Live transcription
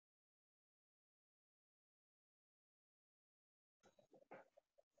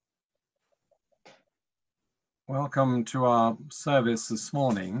Welcome to our service this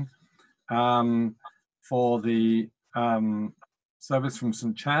morning for the service from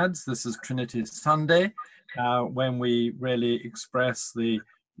St. Chad's. This is Trinity Sunday, when we really express the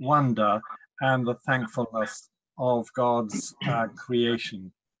wonder and the thankfulness of God's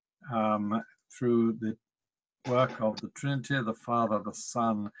creation through the work of the Trinity, the Father, the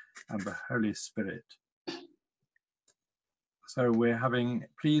Son, and the Holy Spirit. So we're having,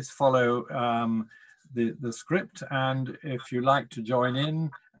 please follow the script, and if you like to join in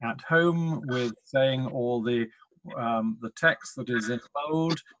at home with saying all the text that is in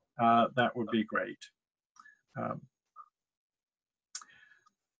bold, that would be great.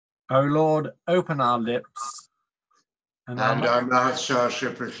 O Lord, open our lips, and our mouths shall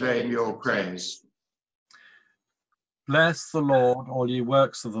proclaim your praise. Bless the Lord, all ye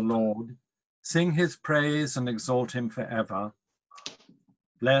works of the Lord. Sing his praise and exalt him forever.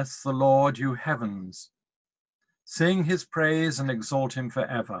 Bless the Lord, you heavens. Sing his praise and exalt him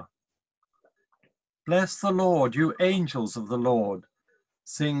forever. Bless the Lord, you angels of the Lord.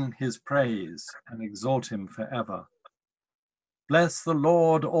 Sing his praise and exalt him forever. Bless the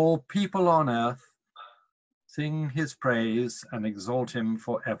Lord, all people on earth. Sing his praise and exalt him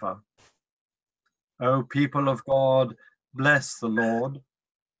forever. O people of God, bless the Lord.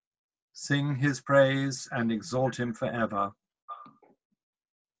 Sing his praise and exalt him forever.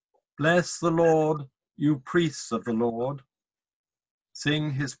 Bless the Lord, you priests of the Lord.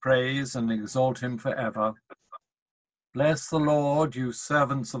 Sing his praise and exalt him forever. Bless the Lord, you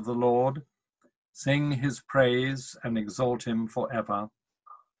servants of the Lord. Sing his praise and exalt him forever.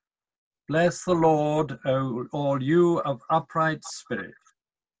 Bless the Lord, O all you of upright spirit.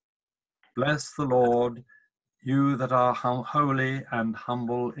 Bless the Lord, you that are holy and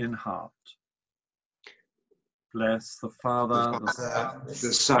humble in heart. Bless the Father,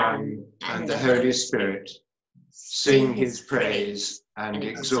 the Son, and the Holy Spirit. Sing his praise and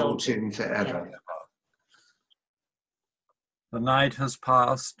exalt him forever. The night has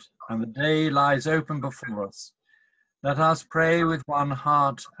passed and the day lies open before us. Let us pray with one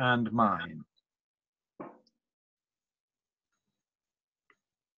heart and mind.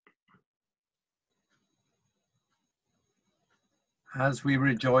 As we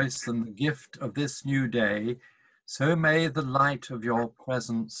rejoice in the gift of this new day, so may the light of your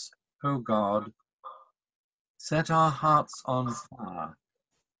presence, O God, set our hearts on fire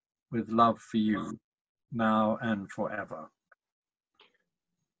with love for you, now and forever.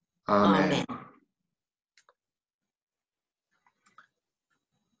 Amen.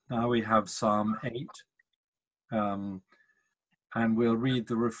 Now we have Psalm 8, and we'll read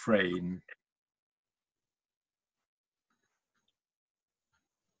the refrain.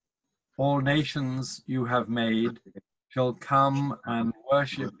 All nations you have made shall come and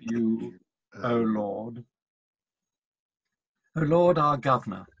worship you, O Lord. O Lord, our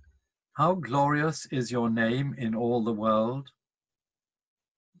governor, how glorious is your name in all the world.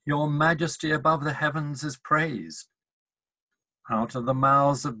 Your majesty above the heavens is praised. Out of the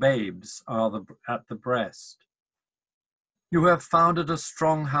mouths of babes are at the breast. You have founded a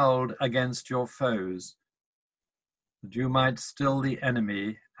stronghold against your foes, that you might still the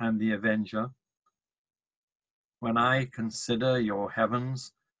enemy and the avenger. When I consider your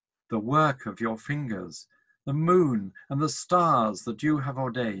heavens, the work of your fingers, the moon and the stars that you have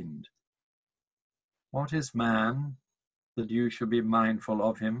ordained. What is man that you should be mindful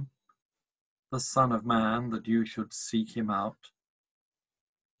of him, the Son of Man that you should seek him out?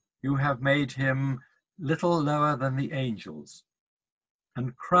 You have made him little lower than the angels,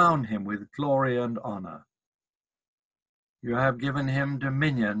 and crown him with glory and honor. You have given him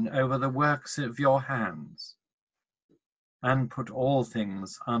dominion over the works of your hands, and put all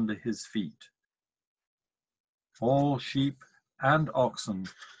things under his feet. All sheep and oxen,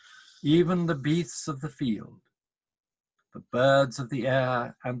 even the beasts of the field, the birds of the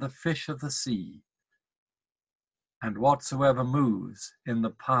air and the fish of the sea, and whatsoever moves in the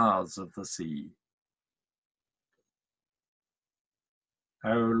paths of the sea.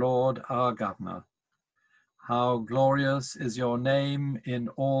 O Lord, our governor, how glorious is your name in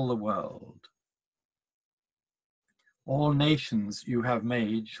all the world. All nations you have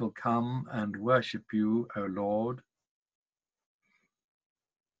made shall come and worship you, O Lord.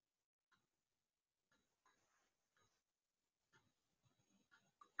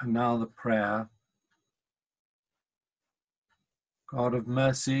 And now the prayer. God of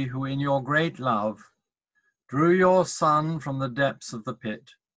mercy, who in your great love drew your Son from the depths of the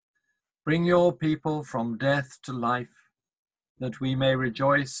pit, bring your people from death to life, that we may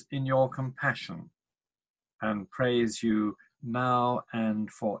rejoice in your compassion and praise you now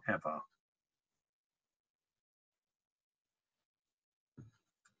and forever.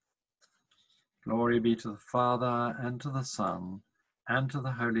 Glory be to the Father, and to the Son, and to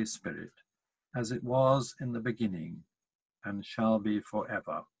the Holy Spirit, as it was in the beginning, and shall be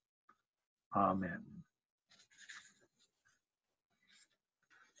forever. Amen.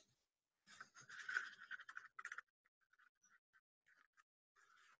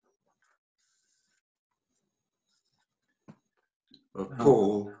 Of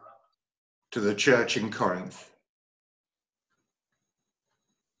Paul to the church in Corinth.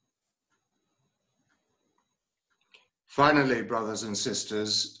 Finally, brothers and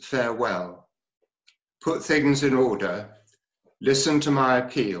sisters, farewell. Put things in order, listen to my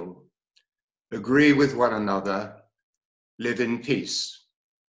appeal, agree with one another, live in peace.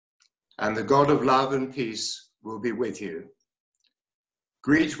 And the God of love and peace will be with you.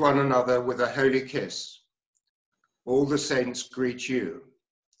 Greet one another with a holy kiss. All the saints greet you.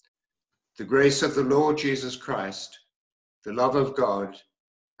 The grace of the Lord Jesus Christ, the love of God,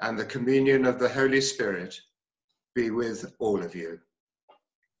 and the communion of the Holy Spirit be with all of you.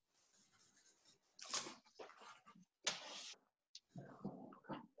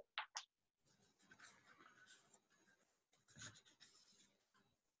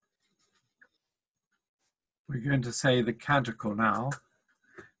 We're going to say the canticle now.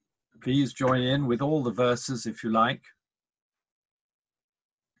 Please join in with all the verses if you like.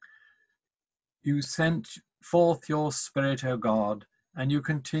 You sent forth your Spirit, O God, and you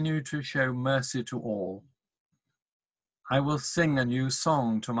continue to show mercy to all. I will sing a new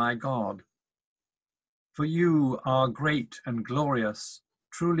song to my God. For you are great and glorious,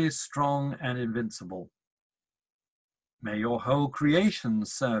 truly strong and invincible. May your whole creation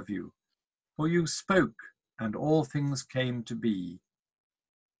serve you, for you spoke, and all things came to be.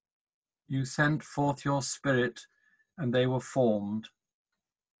 You sent forth your Spirit, and they were formed.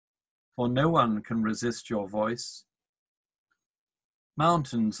 For no one can resist your voice.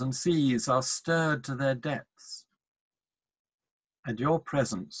 Mountains and seas are stirred to their depths. At your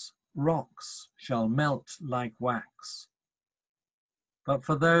presence, rocks shall melt like wax. But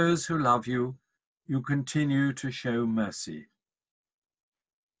for those who love you, you continue to show mercy.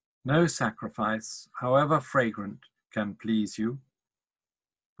 No sacrifice, however fragrant, can please you,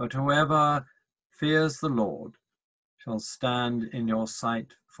 but whoever fears the Lord shall stand in your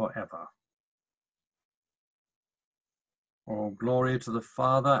sight forever. All glory to the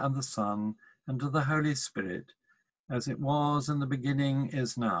Father and the Son and to the Holy Spirit, as it was in the beginning,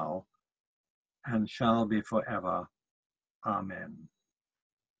 is now, and shall be forever. Amen.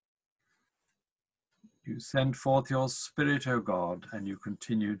 You send forth your Spirit, O God, and you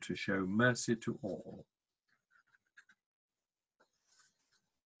continue to show mercy to all.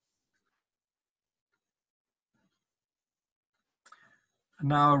 And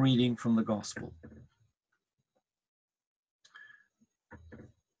now a reading from the Gospel.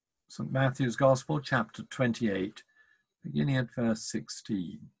 St. Matthew's Gospel, chapter 28, beginning at verse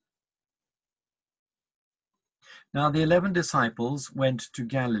 16. Now the 11 disciples went to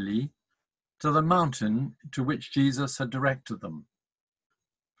Galilee, to the mountain to which Jesus had directed them.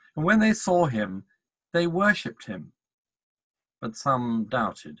 And when they saw him, they worshipped him, but some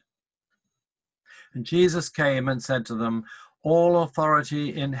doubted. And Jesus came and said to them, All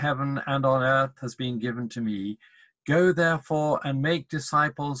authority in heaven and on earth has been given to me. Go therefore and make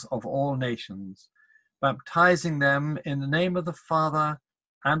disciples of all nations, baptizing them in the name of the Father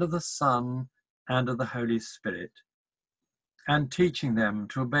and of the Son and of the Holy Spirit, and teaching them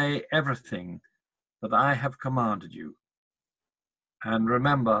to obey everything that I have commanded you. And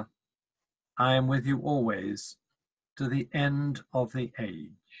remember, I am with you always to the end of the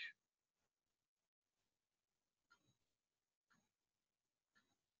age.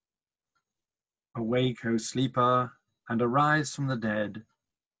 Awake, O sleeper, and arise from the dead,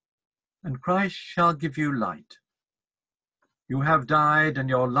 and Christ shall give you light. You have died, and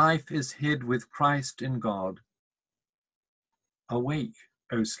your life is hid with Christ in God. Awake,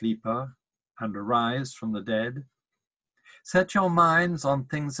 O sleeper, and arise from the dead. Set your minds on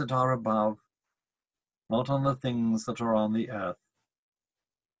things that are above, not on the things that are on the earth.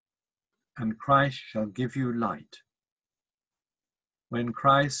 And Christ shall give you light. When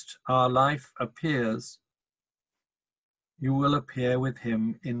Christ, our life, appears, you will appear with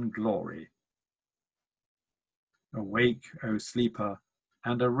him in glory. Awake, O sleeper,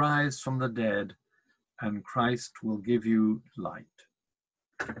 and arise from the dead, and Christ will give you light.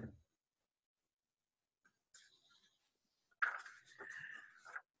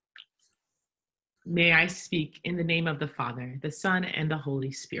 May I speak in the name of the Father, the Son, and the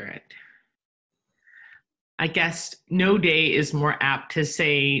Holy Spirit. I guess no day is more apt to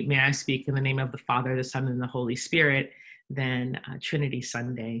say, may I speak in the name of the Father, the Son, and the Holy Spirit than Trinity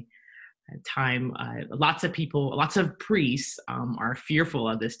Sunday. time. Lots of people, lots of priests are fearful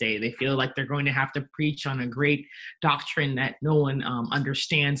of this day. They feel like they're going to have to preach on a great doctrine that no one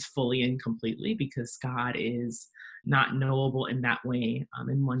understands fully and completely, because God is not knowable in that way,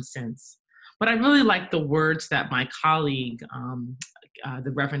 in one sense. But I really like the words that my colleague,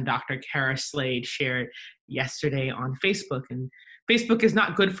 the Reverend Dr. Kara Slade, shared yesterday on Facebook. And Facebook is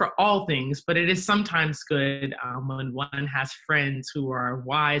not good for all things, but it is sometimes good when one has friends who are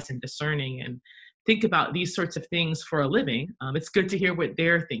wise and discerning and think about these sorts of things for a living. It's good to hear what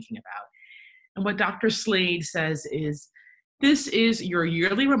they're thinking about. And what Dr. Slade says is, this is your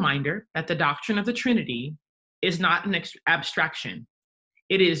yearly reminder that the doctrine of the Trinity is not an abstraction.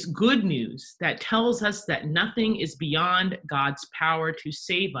 It is good news that tells us that nothing is beyond God's power to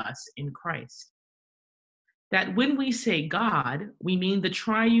save us in Christ. That when we say God, we mean the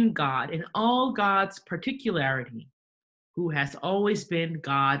triune God in all God's particularity, who has always been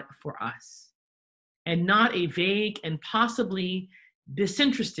God for us, and not a vague and possibly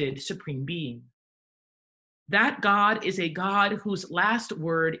disinterested supreme being. That God is a God whose last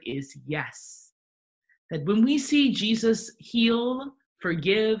word is yes. That when we see Jesus heal,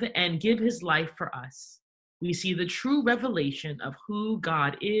 forgive, and give his life for us, we see the true revelation of who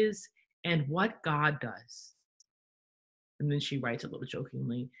God is and what God does. And then she writes a little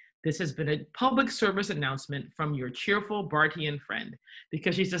jokingly, this has been a public service announcement from your cheerful Bartian friend,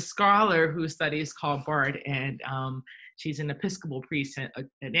 because she's a scholar who studies called Bart, and she's an Episcopal priest,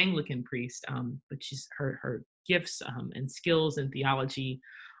 an Anglican priest, but her gifts and skills in theology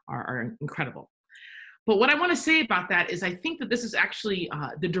are incredible. But what I want to say about that is I think that this is actually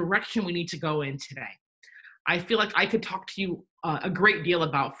the direction we need to go in today. I feel like I could talk to you a great deal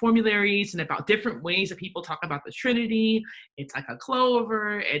about formularies and about different ways that people talk about the Trinity. It's like a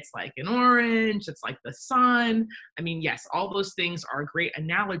clover, it's like an orange, it's like the sun. I mean, yes, all those things are great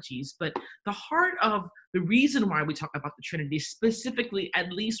analogies, but the heart of the reason why we talk about the Trinity specifically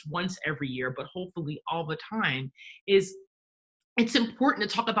at least once every year, but hopefully all the time, is it's important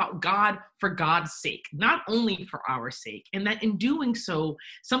to talk about God for God's sake, not only for our sake, and that in doing so,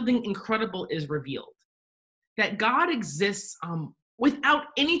 something incredible is revealed. That God exists without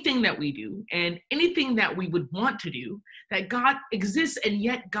anything that we do and anything that we would want to do, that God exists, and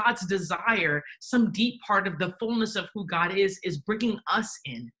yet God's desire, some deep part of the fullness of who God is bringing us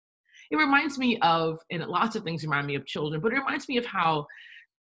in. It reminds me of, and lots of things remind me of children, but it reminds me of how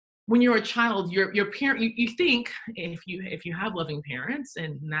when you're a child, your parent, you think, if you have loving parents,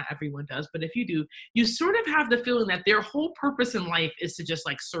 and not everyone does, but if you do, you sort of have the feeling that their whole purpose in life is to just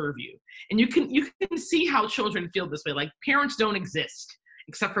like serve you. And you can see how children feel this way, like parents don't exist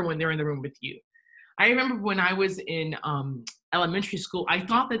except for when they're in the room with you. I remember when I was in elementary school, I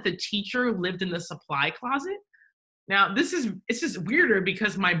thought that the teacher lived in the supply closet. Now, it's just weirder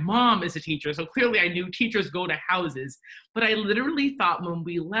because my mom is a teacher, so clearly I knew teachers go to houses, but I literally thought when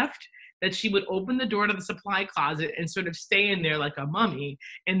we left that she would open the door to the supply closet and sort of stay in there like a mummy,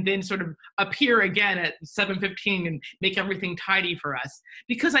 and then sort of appear again at 7:15 and make everything tidy for us.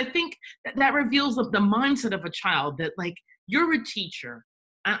 Because I think that reveals the mindset of a child, that like, you're a teacher,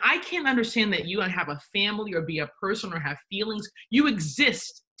 and I can't understand that you don't have a family or be a person or have feelings. You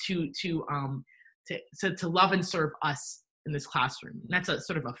exist to love and serve us in this classroom. And that's a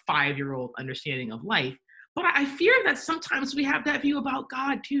sort of a 5-year-old understanding of life. But I fear that sometimes we have that view about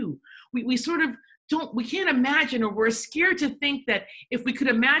God too. We sort of we can't imagine, or we're scared to think that if we could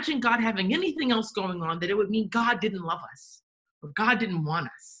imagine God having anything else going on, that it would mean God didn't love us or God didn't want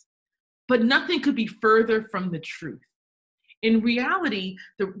us. But nothing could be further from the truth. In reality,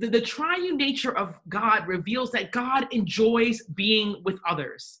 the triune nature of God reveals that God enjoys being with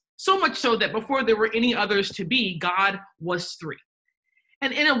others. So much so that before there were any others to be, God was 3.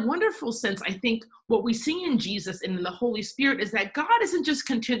 And in a wonderful sense, I think what we see in Jesus and in the Holy Spirit is that God isn't just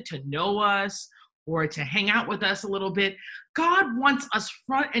content to know us or to hang out with us a little bit. God wants us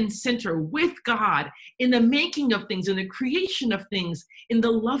front and center with God in the making of things, in the creation of things, in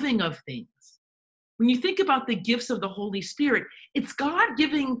the loving of things. When you think about the gifts of the Holy Spirit, it's God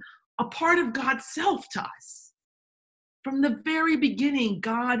giving a part of God's self to us. From the very beginning,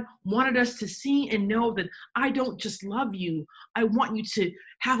 God wanted us to see and know that I don't just love you. I want you to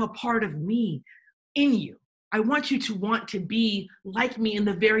have a part of me in you. I want you to want to be like me in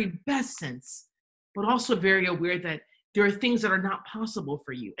the very best sense, but also very aware that there are things that are not possible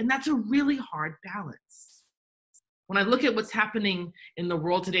for you. And that's a really hard balance. When I look at what's happening in the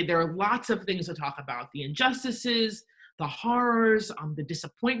world today, there are lots of things to talk about. The injustices, the horrors, the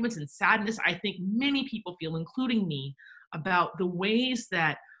disappointments and sadness I think many people feel, including me, about the ways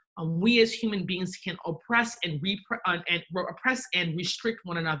that we as human beings can oppress and oppress and restrict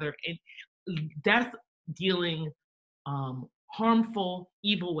one another in death dealing, harmful,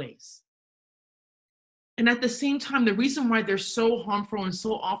 evil ways. And at the same time, the reason why they're so harmful and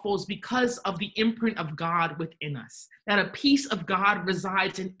so awful is because of the imprint of God within us, that a piece of God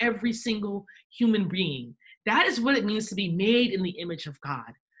resides in every single human being. That is what it means to be made in the image of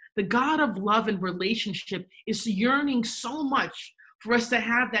God. The God of love and relationship is yearning so much for us to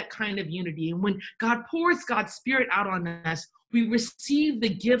have that kind of unity. And when God pours God's Spirit out on us, we receive the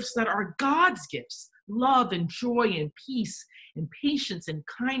gifts that are God's gifts: love and joy and peace and patience and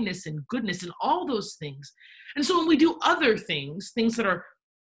kindness and goodness and all those things. And so when we do other things, things that are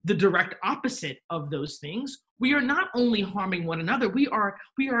the direct opposite of those things, we are not only harming one another, we are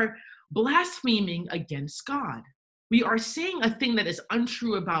blaspheming against God. We are saying a thing that is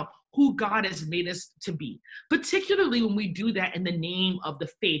untrue about who God has made us to be, particularly when we do that in the name of the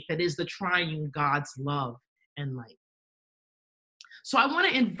faith that is the triune God's love and light. So I want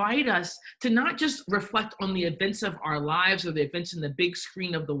to invite us to not just reflect on the events of our lives or the events in the big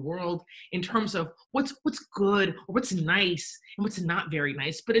screen of the world in terms of what's good or what's nice and what's not very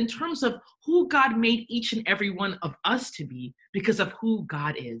nice, but in terms of who God made each and every one of us to be because of who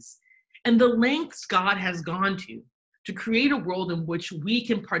God is, and the lengths God has gone to create a world in which we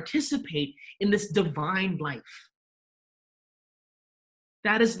can participate in this divine life.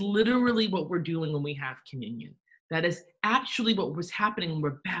 That is literally what we're doing when we have communion. That is actually what was happening when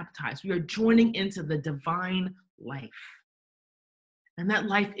we're baptized. We are joining into the divine life. And that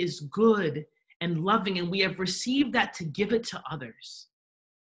life is good and loving, and we have received that to give it to others.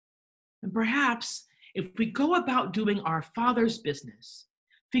 And perhaps if we go about doing our Father's business,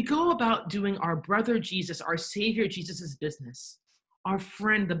 if we go about doing our brother Jesus, our Savior Jesus's business, our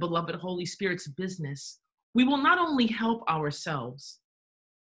friend, the beloved Holy Spirit's business, we will not only help ourselves,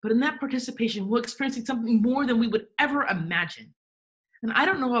 but in that participation, we're experiencing something more than we would ever imagine. And I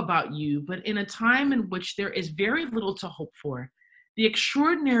don't know about you, but in a time in which there is very little to hope for, the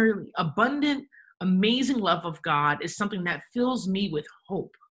extraordinarily abundant, amazing love of God is something that fills me with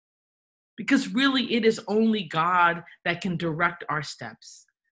hope. Because really, it is only God that can direct our steps,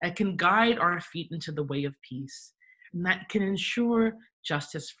 that can guide our feet into the way of peace, and that can ensure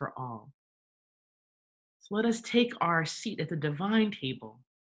justice for all. So let us take our seat at the divine table.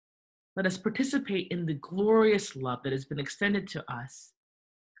 Let us participate in the glorious love that has been extended to us.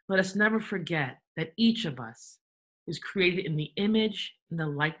 Let us never forget that each of us is created in the image and the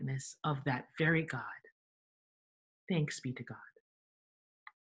likeness of that very God. Thanks be to God.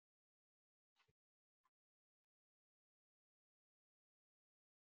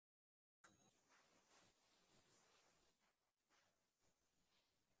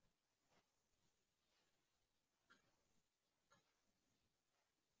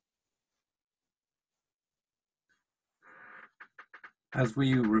 As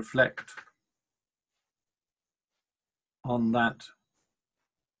we reflect on that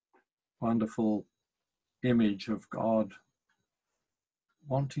wonderful image of God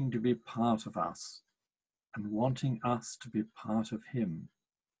wanting to be part of us and wanting us to be part of Him,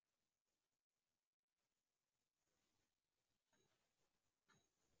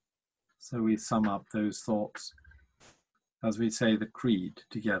 so we sum up those thoughts as we say the Creed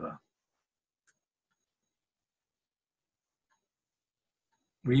together.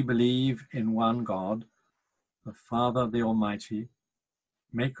 We believe in one God, the Father, the Almighty,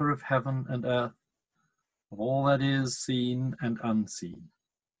 maker of heaven and earth, of all that is seen and unseen.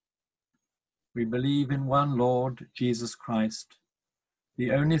 We believe in one Lord, Jesus Christ, the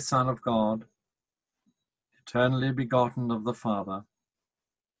only Son of God, eternally begotten of the Father,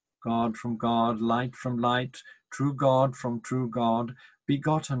 God from God, light from light, true God from true God,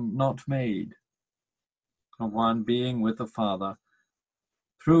 begotten, not made, of one being with the Father.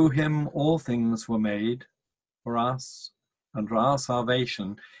 Through him all things were made. For us and for our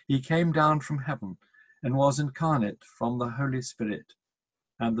salvation, he came down from heaven and was incarnate from the Holy Spirit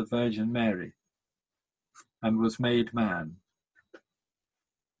and the Virgin Mary, and was made man.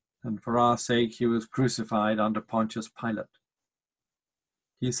 And for our sake he was crucified under Pontius Pilate.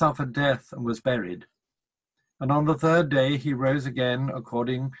 He suffered death and was buried. And on the third day he rose again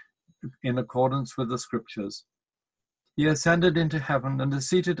in accordance with the Scriptures. He ascended into heaven and is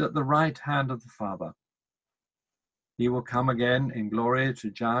seated at the right hand of the Father. He will come again in glory to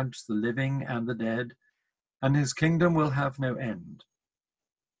judge the living and the dead, and his kingdom will have no end.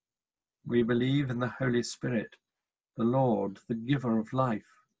 We believe in the Holy Spirit, the Lord, the giver of life,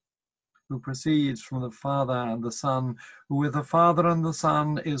 who proceeds from the Father and the Son, who with the Father and the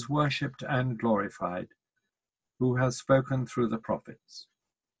Son is worshipped and glorified, who has spoken through the prophets.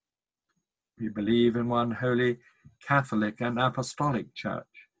 We believe in one holy Catholic and Apostolic Church.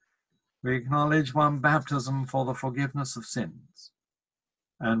 We acknowledge one baptism for the forgiveness of sins,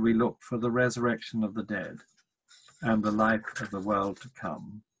 and we look for the resurrection of the dead and the life of the world to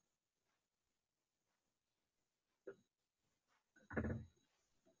come.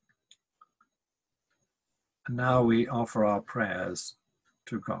 And now we offer our prayers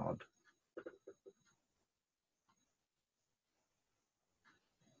to God.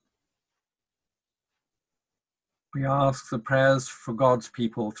 We ask the prayers for God's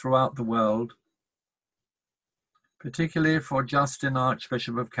people throughout the world, particularly for Justin,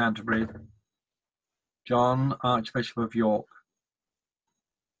 Archbishop of Canterbury, John, Archbishop of York,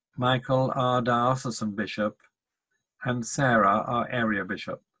 Michael, our diocesan bishop, and Sarah, our area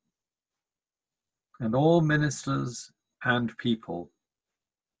bishop, and all ministers and people.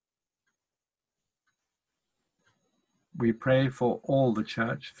 We pray for all the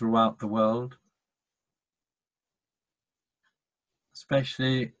church throughout the world,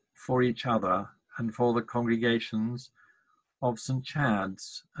 especially for each other and for the congregations of St.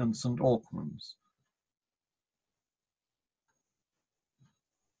 Chad's and St. Auckland's.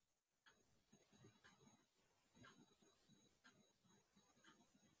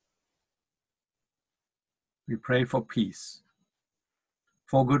 We pray for peace,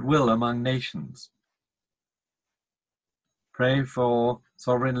 for goodwill among nations. Pray for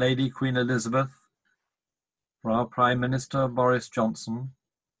Sovereign Lady Queen Elizabeth, for our Prime Minister Boris Johnson,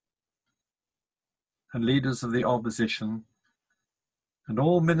 and leaders of the opposition, and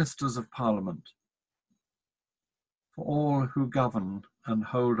all ministers of Parliament, for all who govern and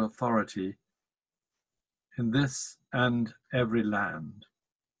hold authority in this and every land.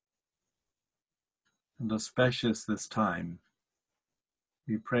 And especially at this time,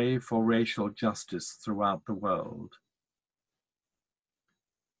 we pray for racial justice throughout the world.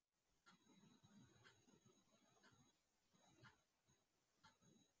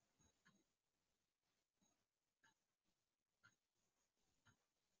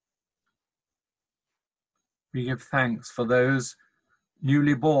 We give thanks for those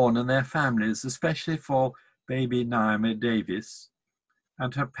newly born and their families, especially for baby Naomi Davis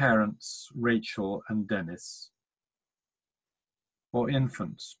and her parents, Rachel and Dennis, for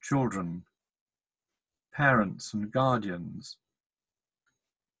infants, children, parents and guardians,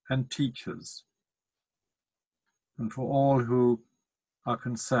 and teachers, and for all who are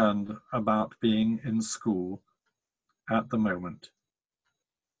concerned about being in school at the moment.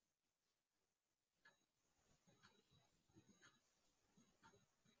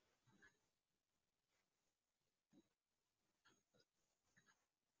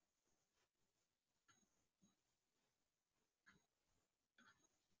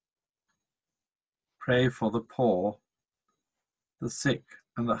 Pray for the poor, the sick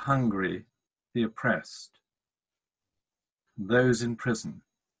and the hungry, the oppressed, and those in prison,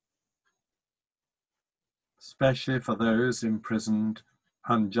 especially for those imprisoned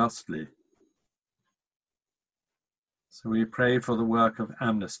unjustly. So we pray for the work of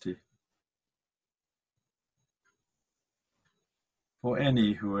amnesty, for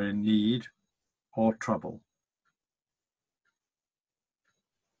any who are in need or trouble.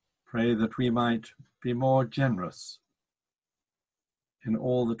 Pray that we might be more generous in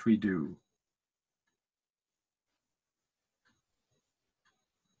all that we do.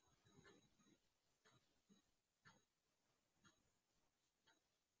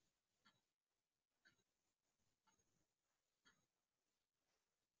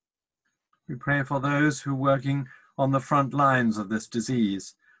 We pray for those who are working on the front lines of this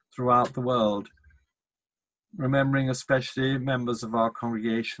disease throughout the world, remembering especially members of our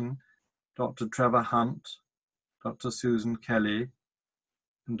congregation, Dr. Trevor Hunt, Dr. Susan Kelly,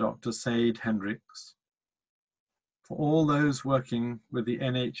 and Dr. Said Hendricks, for all those working with the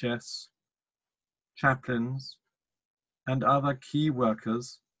NHS, chaplains, and other key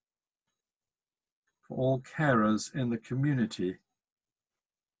workers, for all carers in the community,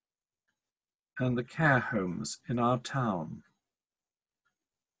 and the care homes in our town,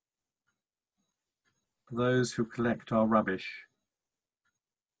 for those who collect our rubbish,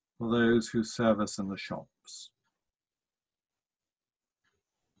 for those who serve us in the shops.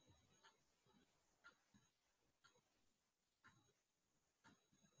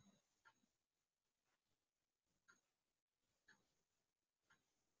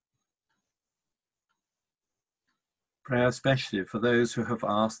 Pray especially for those who have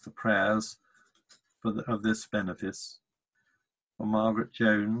asked the prayers of this benefice, for Margaret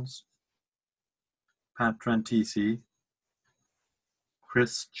Jones, Pat Trantisi,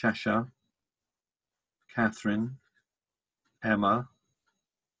 Chris Cheshire, Catherine, Emma,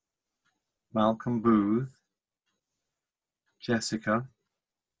 Malcolm Booth, Jessica,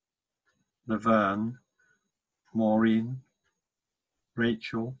 Laverne, Maureen,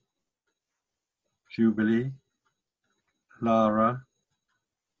 Rachel, Jubilee, Lara,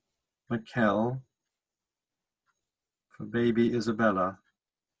 Mikkel, for baby Isabella,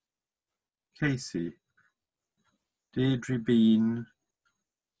 Casey, Deirdre Bean,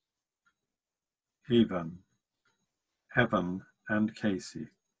 Evan, and Casey.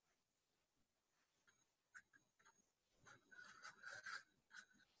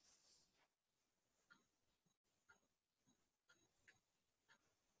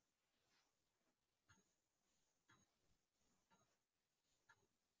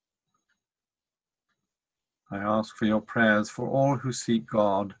 I ask for your prayers for all who seek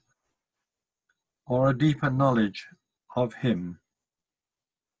God or a deeper knowledge of Him.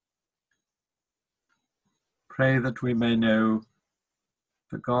 Pray that we may know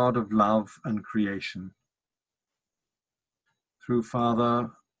the God of love and creation, through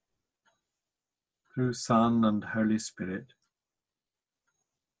Father, through Son and Holy Spirit,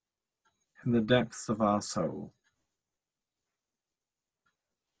 in the depths of our soul.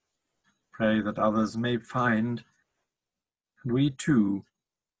 Pray that others may find, and we too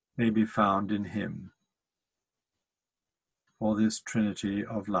may be found in Him, for this Trinity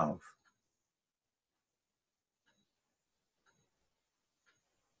of love.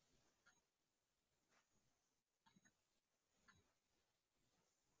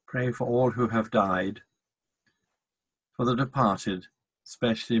 Pray for all who have died, for the departed,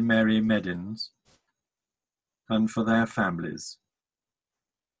 especially Mary Medins, and for their families.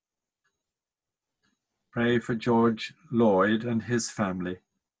 Pray for George Lloyd and his family.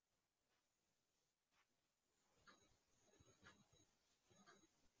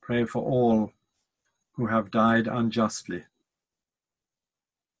 Pray for all who have died unjustly.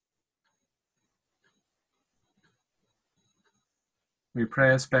 We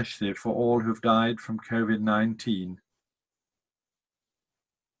pray especially for all who've died from COVID-19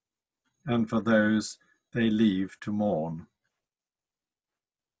 and for those they leave to mourn.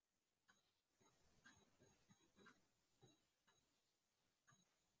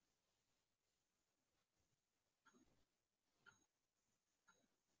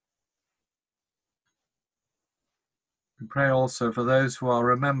 We pray also for those who are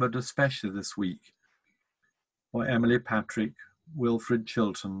remembered especially this week, for Emily Patrick, Wilfred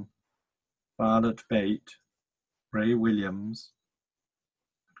Chilton, Violet Bate, Ray Williams,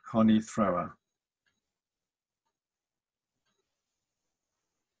 Connie Thrower.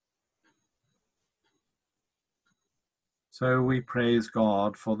 So we praise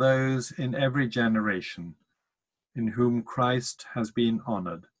God for those in every generation in whom Christ has been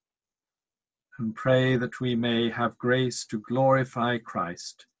honored, and pray that we may have grace to glorify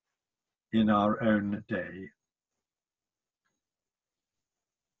Christ in our own day.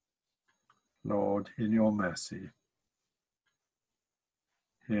 Lord, in your mercy,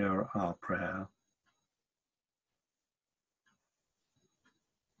 hear our prayer.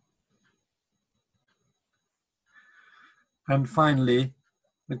 And finally,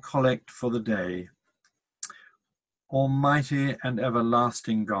 the collect for the day. Almighty and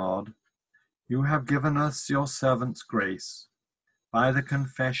everlasting God, you have given us your servants' grace by the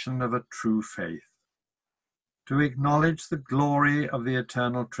confession of a true faith, to acknowledge the glory of the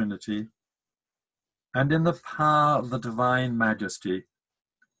eternal Trinity, and in the power of the divine majesty,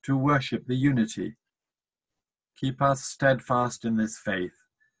 to worship the unity. Keep us steadfast in this faith,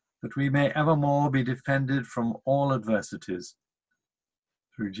 that we may evermore be defended from all adversities.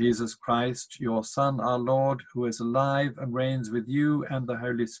 Through Jesus Christ, your Son, our Lord, who is alive and reigns with you and the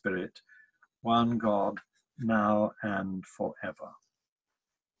Holy Spirit, one God, now and forever.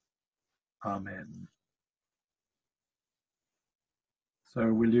 Amen.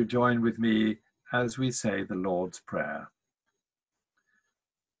 So will you join with me as we say the Lord's Prayer?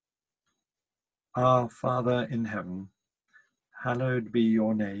 Our Father in heaven, hallowed be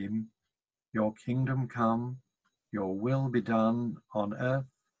your name. Your kingdom come, your will be done on earth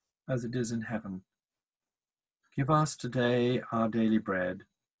as it is in heaven. Give us today our daily bread,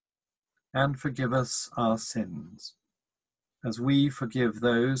 and forgive us our sins, as we forgive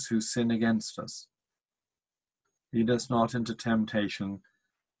those who sin against us. Lead us not into temptation,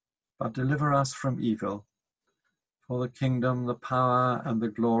 but deliver us from evil. For the kingdom, the power, and the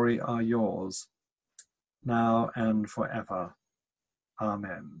glory are yours, now and forever.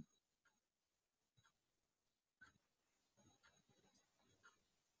 Amen.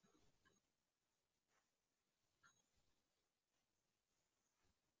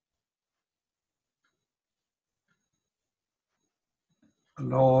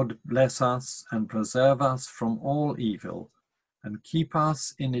 Lord, bless us and preserve us from all evil, and keep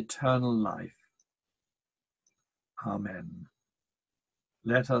us in eternal life. Amen.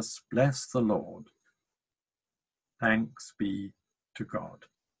 Let us bless the Lord. Thanks be to God.